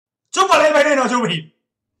¡Chúpale el veneno, Yubi!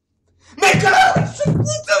 ¡Me cago en su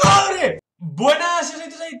puta madre! Buenas,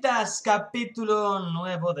 señoritas, capítulo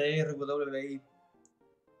nuevo de RWBY.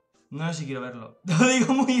 No sé si quiero verlo. Lo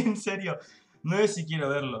digo muy en serio. No sé si quiero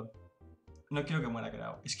verlo. No quiero que muera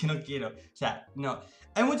QROW. Es que no quiero. O sea, no.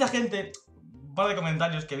 Hay mucha gente, un par de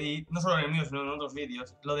comentarios que vi, no solo en el mío, sino en otros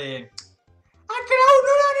vídeos, lo de... ¡A QROW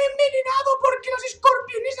no lo han envenenado porque los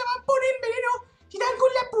escorpiones se van a poner veneno y dan con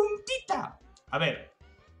la puntita! A ver,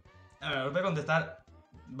 os voy a contestar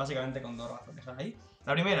básicamente con dos razones ahí.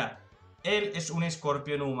 La primera, él es un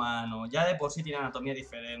escorpión humano, ya de por sí tiene anatomía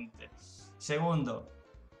diferente. Segundo,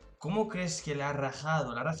 ¿cómo crees que le ha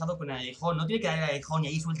rajado? Le ha rajado con el aguijón. No tiene que darle el aguijón y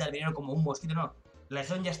ahí suelta el veneno como un mosquito, no. El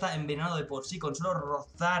aguijón ya está envenenado de por sí. Con solo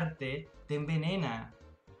rozarte, te envenena.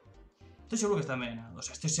 Estoy seguro que está envenenado. O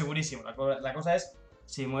sea, estoy segurísimo. La cosa es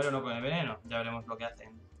si muere o no con el veneno. Ya veremos lo que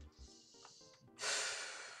hacen.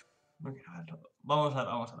 No quiero verlo. Vamos a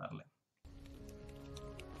darle.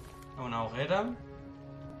 A una hoguera.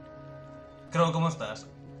 QROW, ¿cómo estás?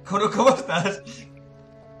 QROW, ¿cómo estás?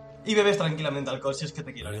 Y bebes tranquilamente alcohol si es que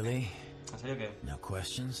te quiero. Really? ¿En serio qué? No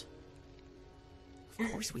questions?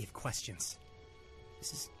 Of course we have questions.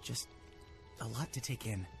 This is just a lot to take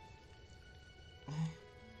in.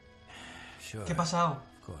 Sure. ¿Qué ha pasado?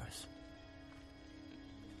 Of course.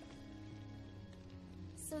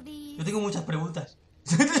 Yo tengo muchas preguntas.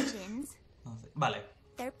 Vale.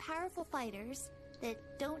 They're powerful fighters that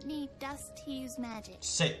don't need dust to use magic.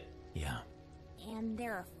 Sí. Yeah. And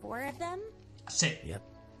there are 4 of them? Sí. Yep.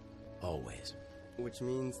 Always. Which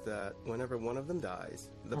means that whenever one of them dies,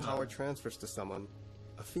 the power transfers to someone,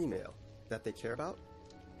 a female, that they care about?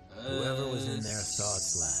 Whoever was in their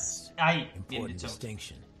thoughts last. Ahí, bien Important dicho.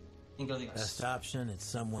 distinction. Bien que lo digas. Best option, it's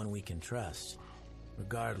someone we can trust.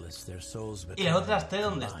 Regardless, their souls ¿Y las otras T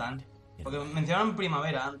dónde están? Porque mencionaron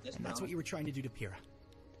primavera antes. And that's Pero... what you were trying to do to Pyrrha.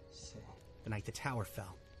 Sí. The night the tower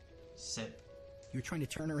fell. Sí. You were trying to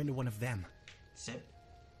turn her into one of them. Sí.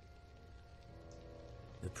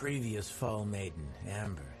 The previous Fall Maiden,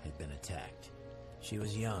 Amber, had been attacked. She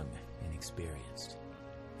was young, inexperienced.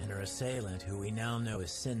 And her assailant, who we now know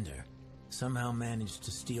as Cinder, somehow managed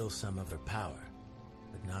to steal some of her power.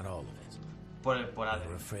 But not all of it. Por We were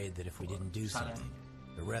Adel. afraid that if we didn't do something,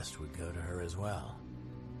 the rest would go to her as well.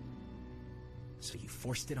 So you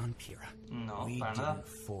forced it on Pyrrha. No, We para nada. didn't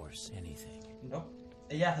force anything. No.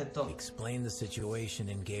 Ella aceptó. We explained the situation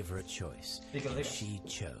and gave her a choice. Di que lo And digas. she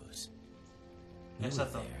chose. You were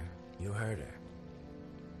Exacto. there. You heard her.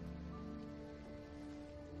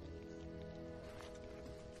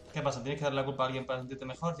 ¿Qué pasa? ¿Tienes que darle la culpa a alguien para sentirte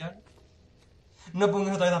mejor ya? No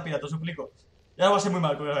pongas otra vez a Pirato, suplico. Ya lo va a ser muy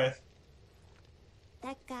mal por una vez.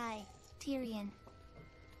 That guy, Tyrion.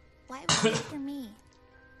 Why was he after me?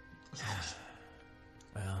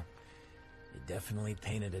 Well, you definitely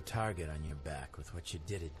painted a target on your back with what you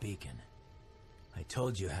did at Beacon. I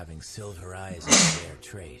told you having silver eyes is a rare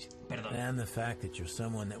trait. Perdón. And the fact that you're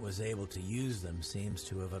someone that was able to use them seems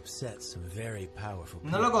to have upset some very powerful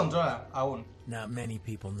No people. lo controla, aún. Not many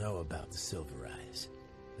people know about the silver eyes,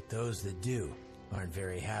 but those that do aren't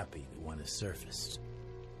very happy that one has surfaced.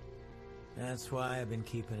 That's why I've been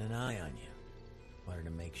keeping an eye on you. Wanted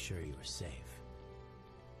to make sure you were safe.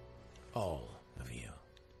 All of you.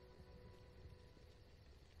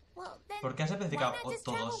 Well, then ¿Por qué has why especificado not just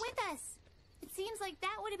travel todos? with us? It seems like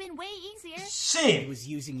that would have been way easier. He ¡Sí! was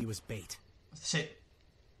using you as bait. Sí.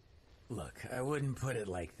 Look, I wouldn't put it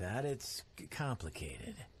like that. It's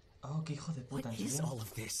complicated. Oh, qué hijo de What puta. ¿en is serio? all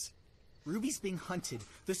of this? Ruby's being hunted.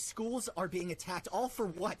 The schools are being attacked. All for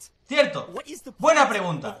what? Cierto. What is the Buena point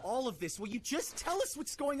pregunta. of all of this? Will you just tell us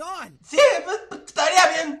what's going on? Sí, pues,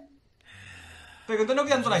 estaría bien. Pero que entonces no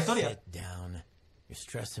quedan toda la Just historia. sit down. You're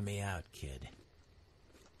stressing me out, kid.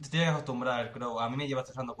 Te tienes que acostumbrar, creo. A mí me lleva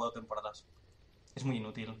estresando 4 temporadas. Es muy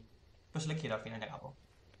inútil. Pero se le quiere al final y al cabo.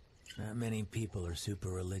 Not many people are super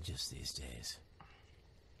religious these days.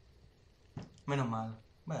 Menos mal.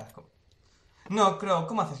 Vaya asco. No, creo,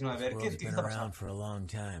 ¿cómo haces no ver? ¿Qué World's qué been está pasando? around for a long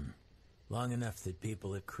time. Long enough that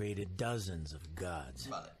people have created dozens of gods.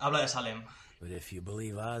 Vale, habla de Salem. But if you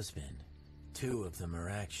believe Osmond, 2 of them are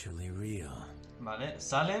actually real. Vale,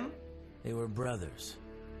 Salem They were brothers.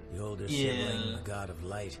 The older Y sibling, el- the god of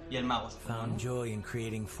light, y el mago, supongo, found ¿no? joy in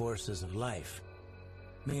creating forces of life.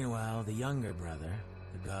 Meanwhile, the younger brother,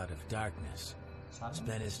 the god of darkness, Salem.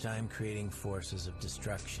 spent his time creating forces of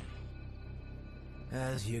destruction.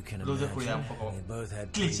 As you can Luz de imagine, oscuridad un poco they both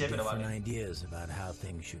had pretty cliché, pero different vale. ideas about how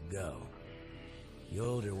things should go. The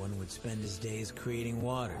older one would spend his days creating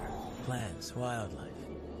water, plants, wildlife.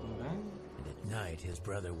 Vale. And at night, his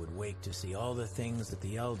brother would wake to see all the things that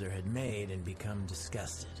the elder had made and become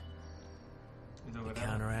disgusted. ¿Y tú To qué tal?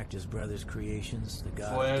 counteract his brother's creations, the god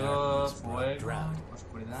of Fuego, darkness brought fuego, drought,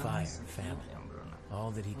 oscuridad, fire, sequía y famine. hambruna.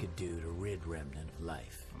 All that he could do to rid Remnant of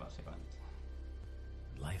life. Básicamente.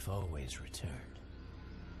 Life always returned.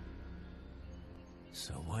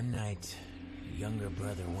 So one night, the younger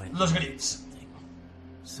brother went Los and grips. did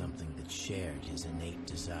something that shared his innate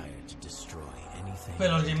desire to destroy anything.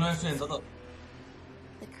 Pero los grips no destruyen todo.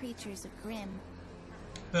 The creatures of Grimm.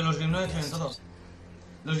 Pero los grips no destruyen todo.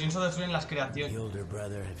 Los grips solo destruyen las The creaciones. older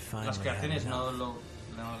brother had Las finally had creaciones, no enough.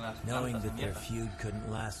 las Knowing plantas de that their mierda. feud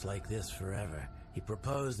couldn't last like this forever, he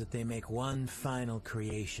proposed that they make one final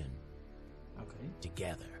creation Okay.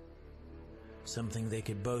 together. Something they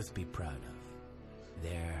could both be proud of.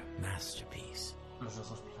 Their masterpiece. Los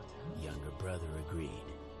ojos plateados. The younger brother agreed.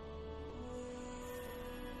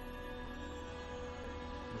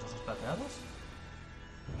 Los ojos plateados.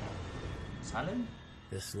 ¿Salen?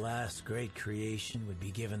 This last great creation would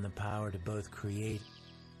be given the power to both create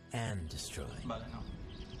and destroy. Vale, no.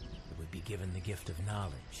 It would be given the gift of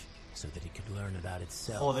knowledge, so that it could learn about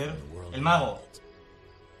itself Joder, and the world el mago. around it.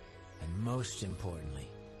 And most importantly,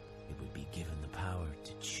 it would be given the power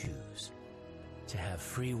to choose. To have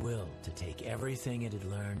free will to take everything it had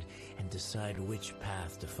learned and decide which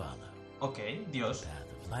path to follow. Ok, Dios. The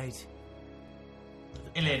path of light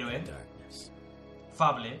or the El path héroe. of darkness.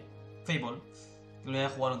 Fable. Fable. Que lo voy a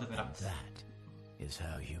jugar antes de la. That is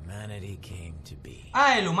how humanity came to be.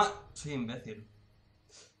 Ah, el humano. Soy imbécil.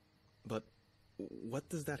 But what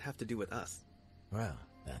does that have to do with us? Well,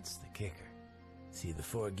 that's the kicker. See, the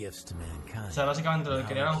four gifts to mankind, O sea, básicamente lo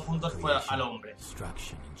que crearon knowledge, juntos fue creation, al hombre.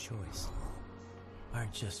 destruction, and choice,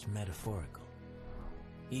 aren't just metaphorical.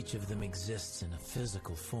 Each of them exists in a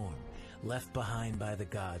physical form, left behind by the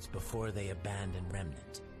gods before they abandoned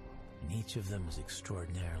Remnant, and each of them is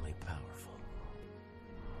extraordinarily powerful.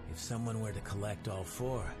 If someone were to collect all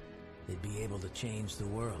four, they'd be able to change the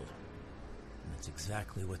world, and that's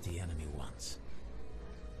exactly what the enemy wants.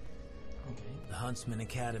 Ok. The Huntsman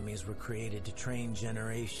Academies were created to train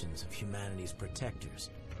generations of humanity's protectors,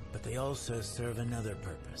 but they also serve another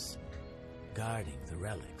purpose, guarding the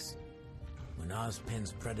relics. When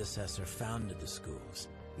Ozpin's predecessor founded the schools,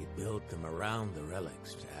 he built them around the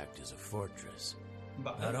relics to act as a fortress.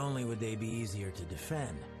 Not Vale. only would they be easier to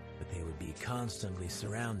defend, but they would be constantly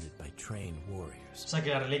surrounded by trained O warriors. sea,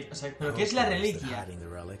 que la reliquia. O sea, The ¿pero qué es hope la was that reliquia? hiding the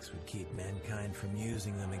relics would keep mankind from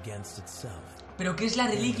using them against itself. ¿Pero qué es la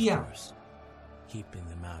And, of reliquia? course, keeping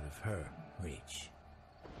them out of her reach.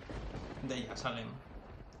 De ella salen.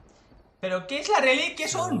 ¿Pero qué es la reliquia? ¿Qué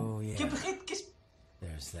son? Oh, yeah. ¿Qué es?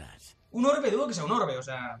 There's that. Un orbe, dudo que sea un orbe, o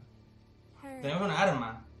sea. Her. Tenemos una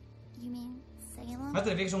arma. You mean Salem? Me te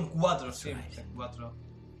refieres que son 4, sí. Right. 4.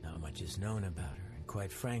 Not much is known about her, and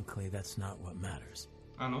quite frankly, that's not what matters.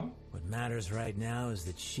 Ah, ¿no? What matters right now is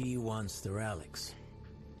that she wants the relics.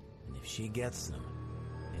 And if she gets them,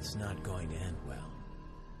 it's not going to end well.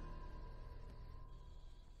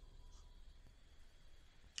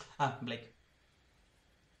 Ah, Blake.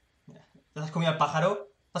 ¿Te has comido al pájaro?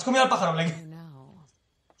 ¿Te has comido al pájaro, Blake? You know,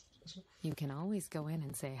 you can always go in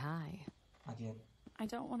and say hi. ¿A quién? I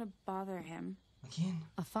don't want to bother him. ¿A quién?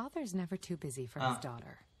 A father's never too busy for Ah. his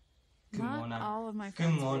daughter. Qué Not mona. all of my Qué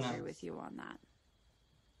friends mona. would agree with you on that.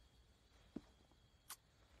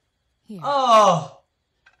 Here. ¡Oh!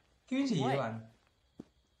 ¡Qué bien se What? llevan!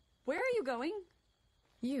 Where are you going?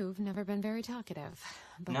 You've never been very talkative,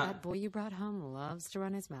 but No. that boy you brought home loves to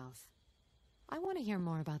run his mouth. I want to hear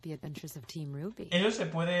more about the adventures of Team RWBY. Eso se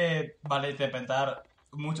puede, vale, interpretar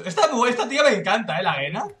mucho. Esta tía me encanta, ¿eh? La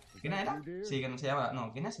Gena. ¿Gena era? Sí, que no se llama.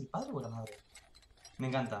 No, ¿Gena es el padre o la madre? Me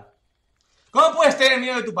encanta. ¿Cómo puedes tener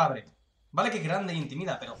miedo de tu padre? Vale que grande e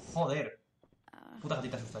intimida, pero joder. Puta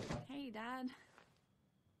gatita asustada. Hey, Dad.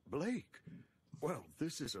 Blake, well,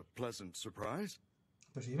 this is a pleasant surprise.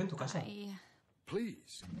 Pero si vive en tu casa.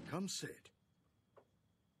 Please, come sit.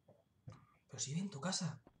 Pero si vive en tu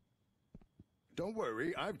casa. Don't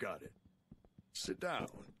worry, I've got it. Sit down,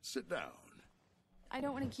 sit down. I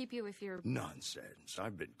don't want to keep you if you're... Nonsense,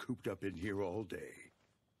 I've been cooped up in here all day.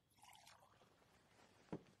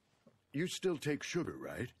 You still take sugar,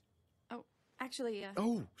 right? Oh, actually,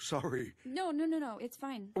 Oh, sorry. No, it's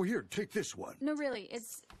fine. Oh, here, take this one. No, really,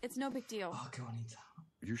 it's no big deal. Oh, qué bonita.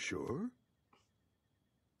 You sure?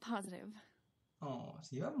 Positive. Oh,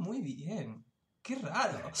 se lleva muy bien. Qué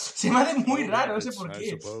raro. Se me hace muy raro, no sé por I qué.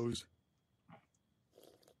 suppose.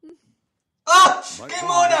 ¡Ah! Might ¡Qué be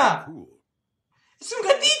mona! cool. ¡Es un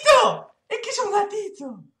gatito! ¡Es que es un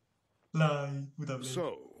gatito! La puta Blake.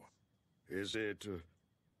 So, is it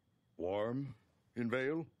warm in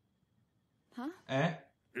Vale? ¿Eh?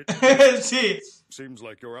 Sí. Seems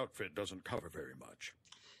like your outfit doesn't cover very much.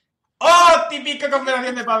 ¡Oh! Típica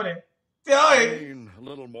conversación de padre. ¡Te I oye! mean, a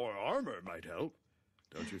little more armor might help,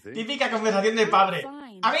 don't you think? Típica conversación de padre.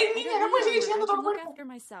 Fine. A ver, I niña, don't no puedes seguir remember. enseñando I todo can el look cuerpo. after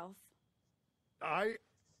myself.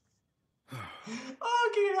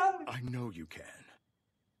 ¡Oh, qué grande! I know you can.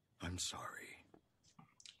 I'm sorry.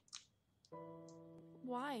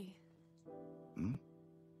 Why? Hmm?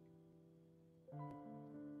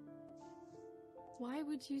 Why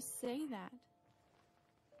would you say that?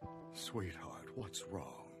 Sweetheart, what's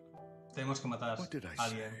wrong? Tenemos que matar What did I a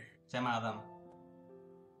alguien. say? Se llama Adam.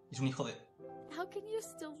 Es un hijo de... How can you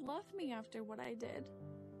still love me after what I did?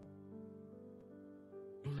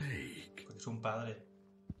 Blake, Porque es un padre.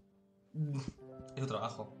 Es su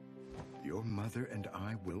trabajo. your mother and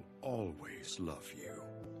I will always love you.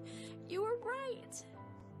 You were right.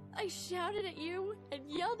 I shouted at you and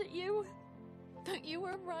yelled at you, but you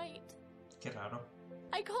were right. Qué raro.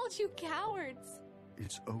 I called you cowards.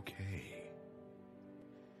 It's okay.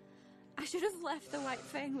 I should have left the White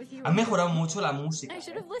Fang with you. Han mejorado mucho la música. I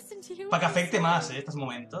should have listened to you. Para que afecte más, estos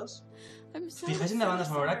momentos. I'm so, Fijáis en la banda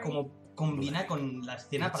so sonora sorry. cómo combina con la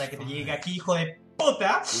escena para que te llegue aquí, hijo de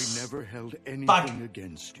puta. We never held anything Fuck.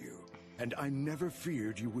 against you, and I never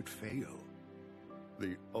feared you would fail.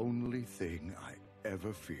 The only thing I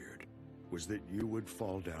ever feared was that you would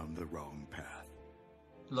fall down the wrong path.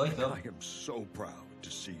 Lo hizo. I am so proud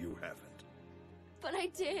to see you haven't. But I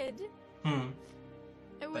did. Hmm.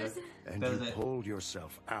 It was. And Pero you de- pulled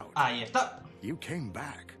yourself out. Ahí está. You came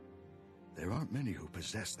back. There aren't many who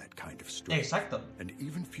possess that kind of strength. Exacto. And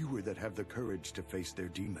even fewer that have the courage to face their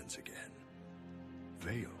demons again.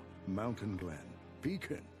 Vale, Mountain Glen,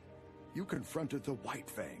 Beacon. You confronted the White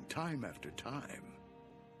Fang time after time.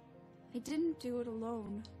 I didn't do it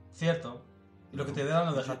alone. Cierto. Y lo que te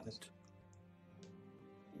dieron lo dejaste.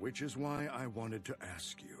 Which is why I wanted to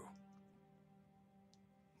ask you.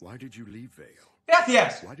 Why did you leave Vale?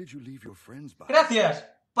 ¡Gracias! Why did you leave your friends behind? ¡Gracias!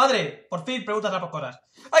 Padre, por fin preguntas las cosas.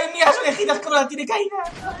 ¡Ay, mira las orejitas como la tiene caída!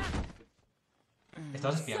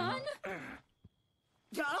 ¿Estabas espiando?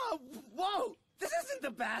 Whoa! This isn't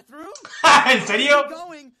the bathroom. ¿En serio?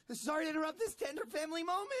 Going. Sorry to interrupt this tender family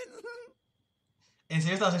moment. ¿En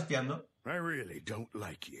serio estabas espiando? I really don't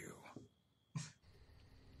like you.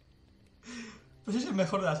 Pues es el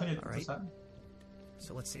mejor de la serie. All right. ¿Sabes?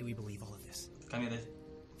 So let's say we believe all of this. Cámbiate.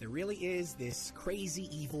 There really is this crazy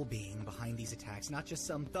evil being behind these attacks, not just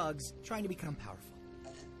some thugs trying to become powerful.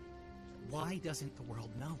 Why doesn't the world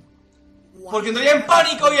know? Why Porque entraría en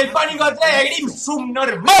pánico y el pánico atrae a Grimm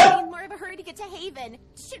subnormal. In more of a hurry to get to Haven.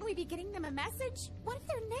 Shouldn't we be getting them a message? What if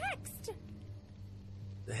they're next?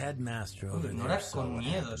 The headmaster Uy, over ignora there saw con what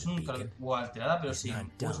miedo. happened Es to un Beacon. o alterada, pero He's sí. not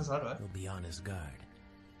Eso es dumb. raro, He'll be on his guard.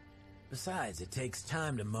 Besides, it takes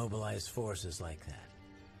time to mobilize forces like that.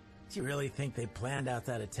 Do you really think they planned out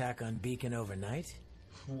that attack on Beacon overnight?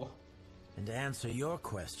 Uf. And to answer your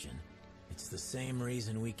question, it's the same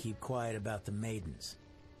reason we keep quiet about the maidens.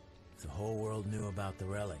 If the whole world knew about the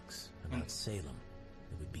relics, about Salem,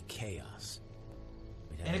 it would be chaos.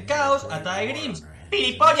 We'd have El another caos great atrae a war Grimms. on our hands.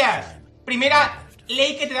 ¡Pilipollas! Time, Primera we'd have to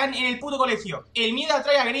ley que te dan en el puto colegio. El miedo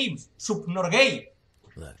atrae a Grimms. Subnorgay.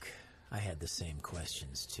 Look, I had the same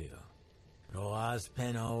questions too. But old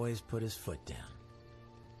Ozpen always put his foot down.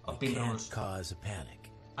 O We pin can't rules. cause a panic.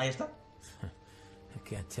 Ahí está. I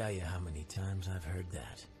can't tell you how many times I've heard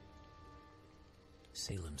that.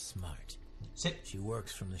 Salem's smart. Sí. She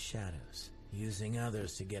works from the shadows, using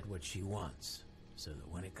others to get what she wants, so that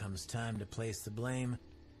when it comes time to place the blame,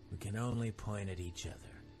 we can only point at each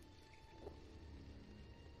other.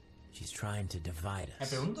 She's trying to divide Me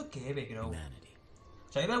us, pregunto qué bebe, QROW. humanity.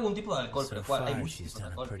 O sea, hay algún tipo de alcohol, So pero ¿cuál? Hay far, muchos she's tipos de done a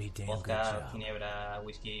alcohol. pretty damn good Vodka, job. ginebra,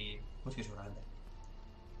 whisky... Whisky seguramente.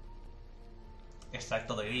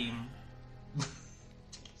 Extracto de Grimm.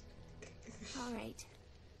 All right.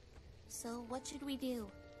 So what should we do?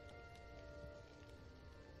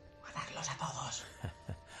 Matarlos a todos.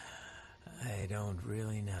 I don't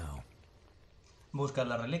really know. Buscar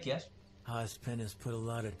las reliquias. Ozpen has put a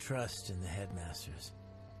lot of trust in the headmasters.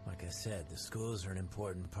 Like I said, the schools are an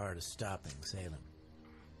important part of stopping Salem.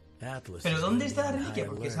 Atlas Pero is ¿dónde gonna está la be on reliquia? high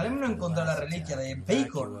Porque alert Salem no after the encontró la last reliquia de attack, and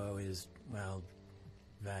Bacon. Vacuo is, well,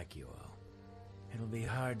 Vacuo. It'll be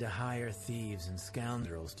hard to hire thieves and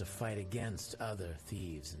scoundrels to fight against other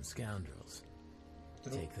thieves and scoundrels.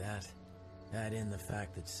 True. Take that. Add in the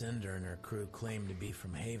fact that Cinder and her crew claim to be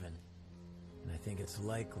from Haven, and I think it's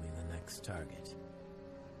likely the next target.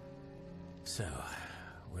 So,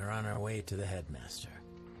 we're on our way to the headmaster.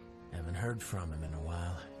 Haven't heard from him in a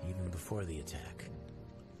while, even before the attack.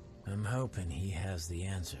 I'm hoping he has the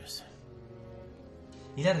answers.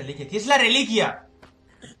 ¿Y la reliquia? ¿Qué es la reliquia?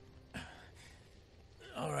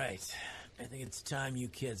 All right. I think it's time you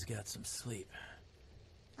kids got some sleep.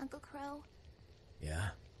 Uncle Crow, Yeah?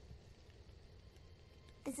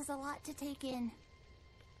 this is a lot to take in.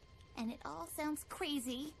 And it all sounds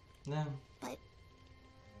crazy, No. but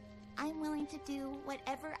I'm willing to do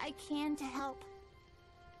whatever I can to help.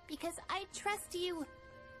 Because I trust you.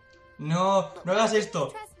 No, But no why hagas couldn't esto.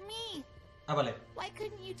 you trust me? Ah, vale. Why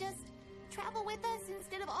couldn't you just travel with us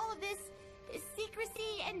instead of all of this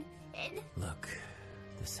secrecy and... Look,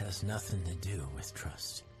 this has nothing to do with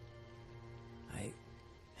trust.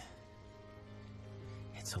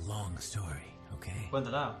 It's a long story, okay?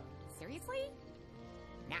 Cuéntala. Seriously?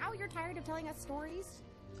 Now you're tired of telling us stories?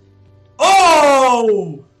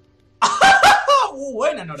 ¡Oh!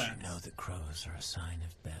 Buena, Nora. You know that crows are a sign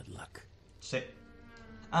of bad luck. Sí.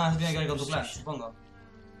 Ah, eso tiene que ver con tu clan, supongo.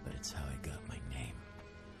 But it's how I got my name.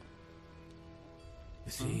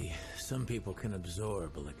 You see, some people can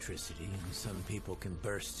absorb electricity, and some people can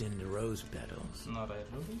burst into rose petals. No,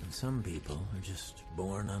 RWBY. And some people are just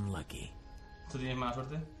born unlucky. ¿Tú tienes mala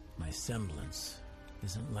suerte? My semblance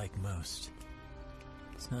isn't like most.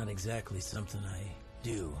 It's not exactly something I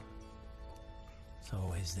do. It's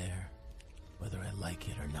always there, whether I like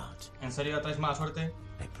it or not. ¿En serio traes mala suerte?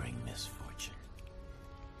 I bring misfortune.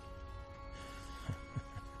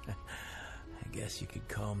 I guess you could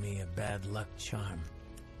call me a bad luck charm.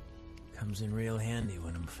 Comes in real handy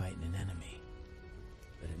when I'm fighting an enemy.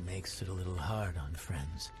 But it makes it a little hard on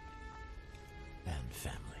friends and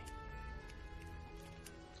family.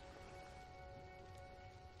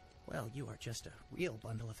 Well, you are just a real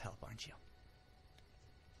bundle of help, aren't you?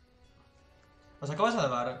 Os acabas de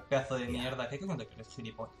salvar, pedazo de mierda. ¿Qué coño te crees,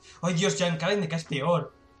 gilipollas? ¡Ay, Dios, Jan Karen, de qué es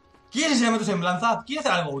peor! ¿Quieres enseñarme tu semblanza? ¿Quieres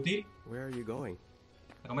hacer algo útil? Where are you going?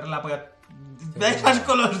 A comer la polla. ¡Dejas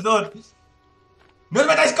con los dos! ¡No os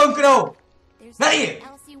metáis con Crow! There's ¡Nadie! something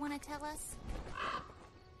else you want to tell us?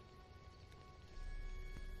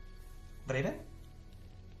 ¿Raven?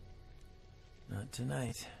 Not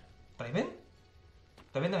tonight. ¿Raven?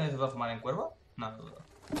 ¿Raven también se va a formar en cuervo? No, no dudo.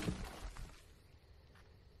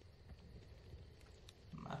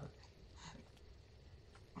 Madre.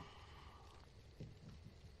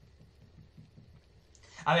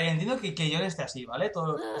 A ver, entiendo que John esté así, ¿vale?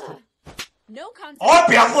 Todo... No concept. ¡Oh,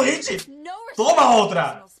 pedazo de leche! No respect ¡Toma for otra!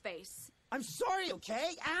 personal space. I'm sorry,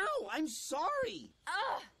 okay? Ow! I'm sorry!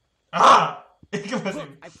 ¡Ah! ¿Qué pasa? Look,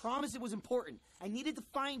 I promised it was important. I needed to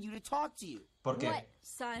find you to talk to you. ¿Por qué? What,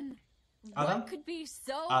 son? Adam? What could be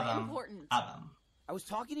so Adam. important? Adam. I was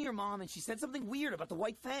talking to your mom and she said something weird about the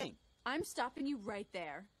White Fang. I'm stopping you right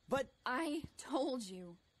there. But I told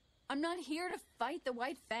you. I'm not here to fight the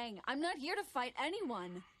White Fang. I'm not here to fight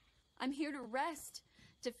anyone. I'm here to rest,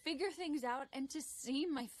 to figure things out, and to see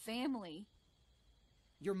my family.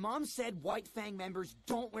 your mom said White Fang members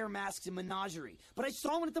don't wear masks in Menagerie, but I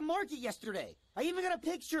saw one at the market yesterday. I even got a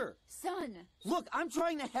picture. Son. Look, I'm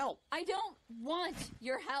trying to help. I don't want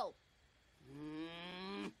your help.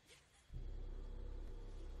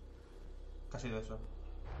 ¿Qué ha sido eso?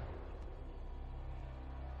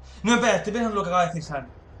 No, espera, estoy pensando en lo que acaba de decir San.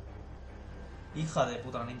 Hija de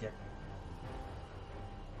puta la ninja.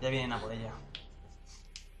 Ya vienen a por ella.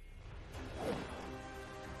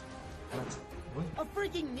 Uy. A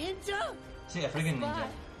freaking ninja? Sí, el freaking ninja.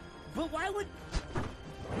 But why would...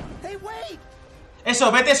 Hey, wait!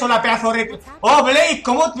 Eso, vete sola, pedazo de... ¡Oh, Blake!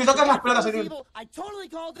 ¿Cómo me tocan las pelotas? I totally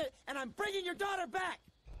called it, and I'm bringing your daughter back.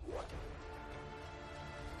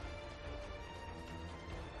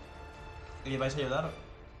 ¿Y vais a ayudar?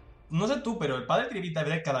 No sé tú, pero el padre tribita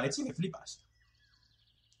de cada leche y me flipas.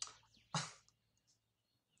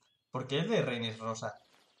 ¿Por qué el de Ren es rosa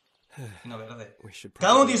y no verde?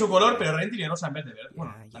 Cada uno tiene su color, pero Ren tiene rosa en vez de verde.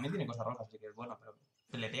 Bueno, también tiene cosas rosas, así que es bueno, pero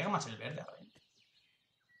le pega más el verde a Ren.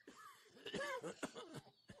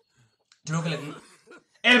 Yo creo que le...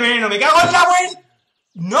 ¡El veneno! ¡Me cago en la web!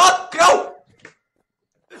 ¡No, Crow!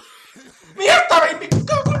 ¡Mierda, me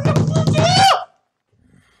cago en la puta!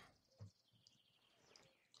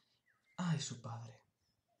 Ay, su padre.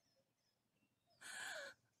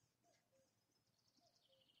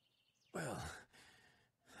 Well,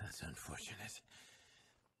 that's unfortunate.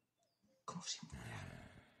 ¿Cómo se muere?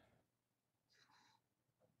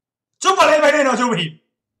 ¡Chúpale el veneno, Yubi!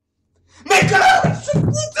 ¡Me cago en su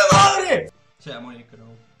puta madre! Se va a morir,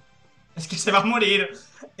 Crow. Es que se va a morir.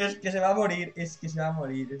 Es que se va a morir. Es que se va a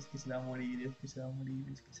morir. Es que se va a morir. Es que se va a morir.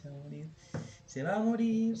 Es que se va a morir. Se va a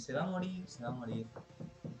morir. Se va a morir. Se va a morir.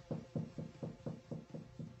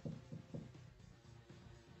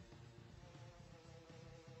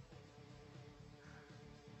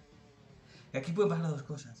 Y aquí pueden pasar dos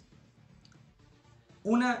cosas.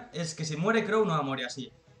 Una es que si muere Crow no va a morir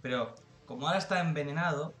así. Pero como ahora está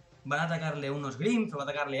envenenado, van a atacarle unos Grimms o va a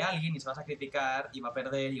atacarle a alguien y se va a sacrificar y va a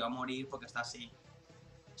perder y va a morir porque está así.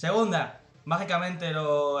 Segunda, mágicamente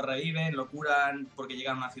lo reviven, lo curan porque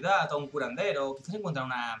llegan a una ciudad o a un curandero. Quizás encuentran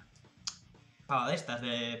una pava de estas,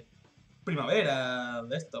 de primavera,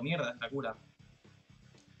 de esto, mierda, la cura.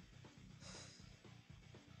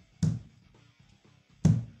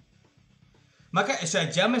 O sea,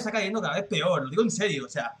 ya me está cayendo cada vez peor, lo digo en serio, o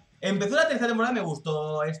sea, empezó la tercera temporada, me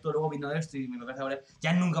gustó esto, luego vino esto y me parece ahora,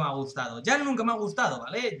 ya nunca me ha gustado,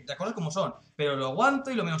 ¿vale? Las cosas como son, pero lo aguanto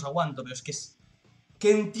y lo menos aguanto, pero es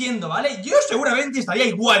que entiendo, ¿vale? Yo seguramente estaría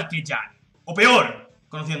igual que Jan, o peor,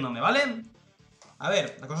 conociéndome, ¿vale? A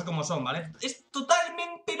ver, las cosas como son, ¿vale? Es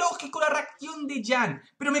totalmente lógico la reacción de Jan,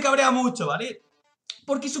 pero me cabrea mucho, ¿vale?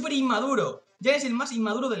 Porque es súper inmaduro, Jan es el más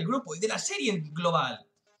inmaduro del grupo y de la serie en global.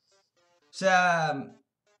 O sea...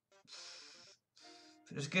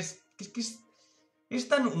 Pero es que es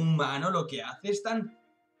tan humano lo que hace, es tan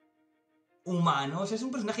humano, o sea, es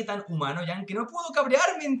un personaje tan humano, Jan, que no puedo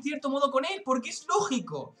cabrearme en cierto modo con él, porque es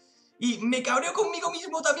lógico. Y me cabreo conmigo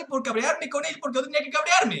mismo también por cabrearme con él, porque no tendría que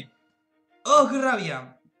cabrearme. ¡Oh, qué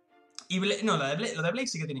rabia! Y no, lo de Blake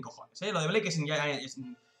sí que tiene cojones, ¿eh? Lo de Blake es...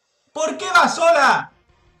 ¿Por qué va sola?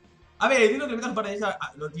 A ver, entiendo que le metas un par de veces,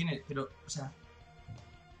 lo tiene, pero, o sea...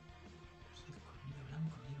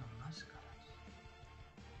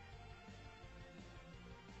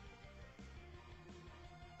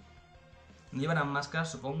 No llevarán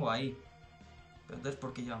máscaras, supongo, ahí. Pero entonces,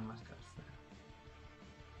 ¿por qué llevan máscaras?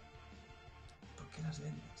 ¿Por qué las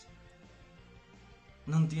vendes?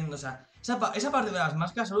 No entiendo, o sea, esa parte de las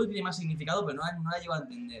máscaras solo tiene más significado, pero no la llevo a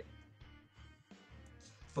entender.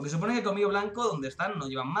 Porque supone que Conmigo Blanco, donde están, no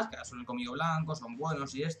llevan máscaras. Son el Conmigo Blanco, son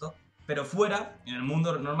buenos y esto. Pero fuera, en el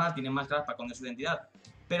mundo normal, tienen máscaras para esconder su identidad.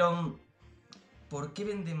 Pero, ¿por qué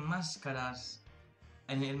venden máscaras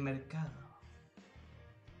en el mercado?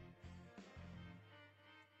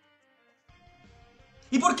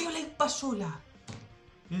 ¿Y por qué Blake va sola?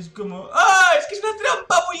 Es como... ¡Ah! ¡Es que es una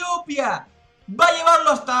trampa muy obvia! ¡Va a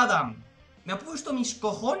llevarlo hasta Adam! Me ha puesto mis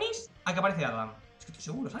cojones a que aparece Adam. Es que estoy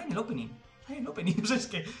seguro, sale en el opening. Sale en el opening. O sea, es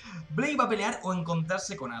que Blake va a pelear o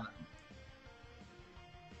encontrarse con Adam.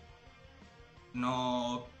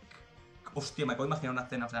 No... Hostia, me puedo imaginar una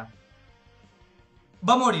escena, o sea...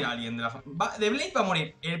 Va a morir alguien de Blake va a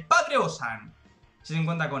morir el padre o Sam si se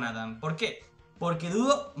encuentra con Adam. ¿Por qué? Porque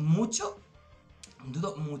dudo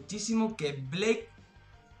muchísimo que Blake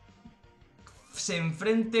se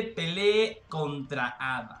enfrente, pelee contra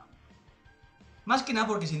Adam. Más que nada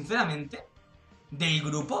porque, sinceramente, del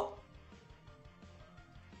grupo,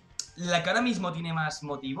 la que ahora mismo tiene más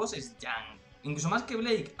motivos es Yang. Incluso más que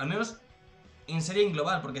Blake, al menos en serie en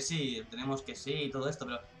global, porque sí, tenemos que sí y todo esto,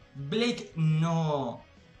 pero Blake no...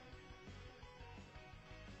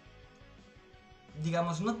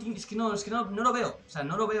 Digamos, es que no lo veo. O sea,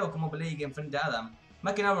 no lo veo como Blake enfrente a Adam.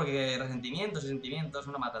 Más que nada porque resentimientos y sentimientos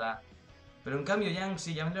no matará. Pero en cambio Yang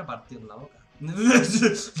sí, ya vendría a partir la boca.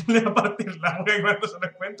 Le va a partir la boca cuando se lo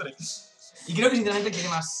encuentre. Y creo que sinceramente quiere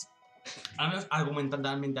más. Al menos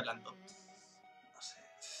argumentalmente hablando. No sé.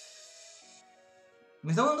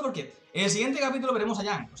 Me está dando porque en el siguiente capítulo veremos a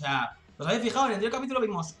Yang. O sea, ¿os habéis fijado? En el anterior capítulo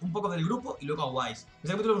vimos un poco del grupo y luego a Wise. En este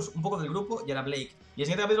capítulo vemos un poco del grupo y ahora Blake. Y en el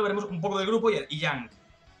siguiente capítulo veremos un poco del grupo y Yang.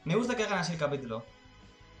 Me gusta que hagan así el capítulo.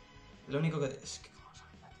 Lo único que... Es que...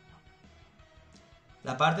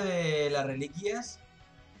 La parte de las reliquias...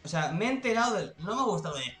 O sea, me he enterado del... No me ha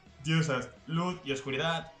gustado de... Diosas, luz y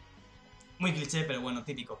oscuridad. Muy cliché, pero bueno,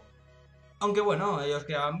 típico. Aunque bueno, ellos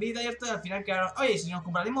creaban vida y esto y al final crearon... Oye, si nos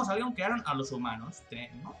compartimos a alguien, crearon a los humanos.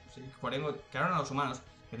 ¿No? Sí, crearon a los humanos.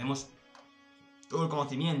 Tenemos todo el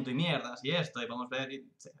conocimiento y mierdas y esto. Y podemos ver y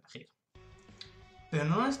elegir. Pero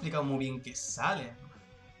no nos han explicado muy bien qué sale.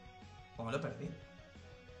 Como lo he perdido.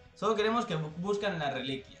 Solo queremos que buscan las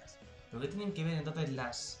reliquias. ¿Pero qué tienen que ver entonces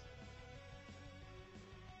las...?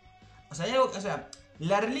 O sea,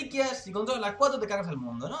 las reliquias, si controlas las 4 te cargas el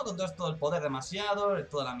mundo, ¿no? Controlas todo el poder demasiado,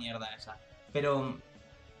 toda la mierda esa. Pero...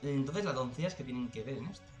 entonces las doncellas que tienen que ver en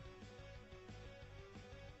esto.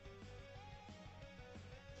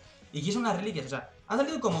 ¿Y qué son las reliquias? O sea, han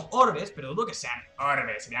salido como orbes, pero dudo que sean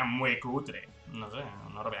orbes, sería muy cutre. No sé,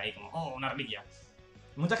 un orbe ahí como, oh, una reliquia.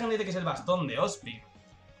 Mucha gente dice que es el bastón de Osprey.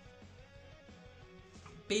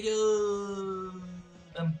 Pero...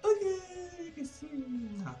 tampoco que sí.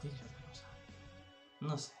 No, tiene que ser otra cosa.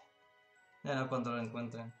 No sé. Ya no cuando lo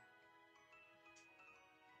encuentren.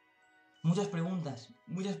 Muchas preguntas.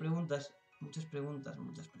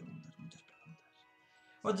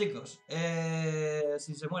 Bueno, chicos.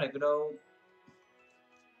 Si se muere QROW...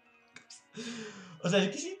 O sea,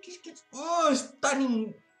 es que... Oh, es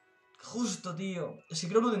tan... Justo, tío. Es que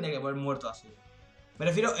creo que no tendría que haber muerto así. Me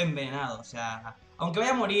refiero envenenado, o sea... Aunque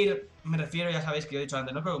vaya a morir, me refiero, ya sabéis que yo he dicho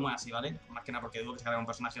antes, no creo que muera así, ¿vale? Más que nada porque dudo que se cargue un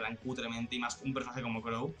personaje tan cutremente y más un personaje como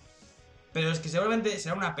Crow. Pero es que seguramente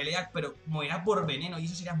será una pelea, pero morirá por veneno y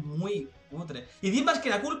eso sería muy cutre. Y encima es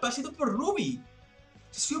que la culpa ha sido por RWBY.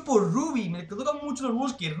 Ha sido por RWBY. Me tocan mucho los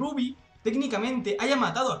huevos que RWBY, técnicamente, haya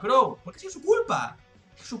matado a Crow. Porque ha sido su culpa.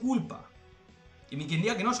 Es su culpa. Y quien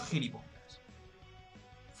diga que no es gilipollas.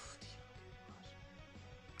 Uf, tío,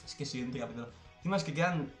 qué es que siguiente capítulo. Encima es que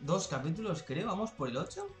quedan 2 capítulos, creo. ¿Vamos por el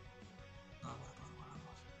 8? No, vamos.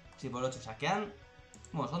 Sí, por el 8. O sea, quedan...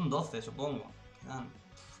 Bueno, son 12, supongo. Quedan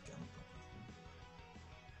pocos.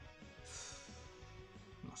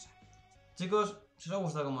 No sé. Chicos, si os ha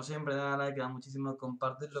gustado como siempre, dale a like, da muchísimo,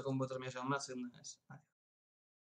 compartidlo con vuestros amigos y demás. Adiós.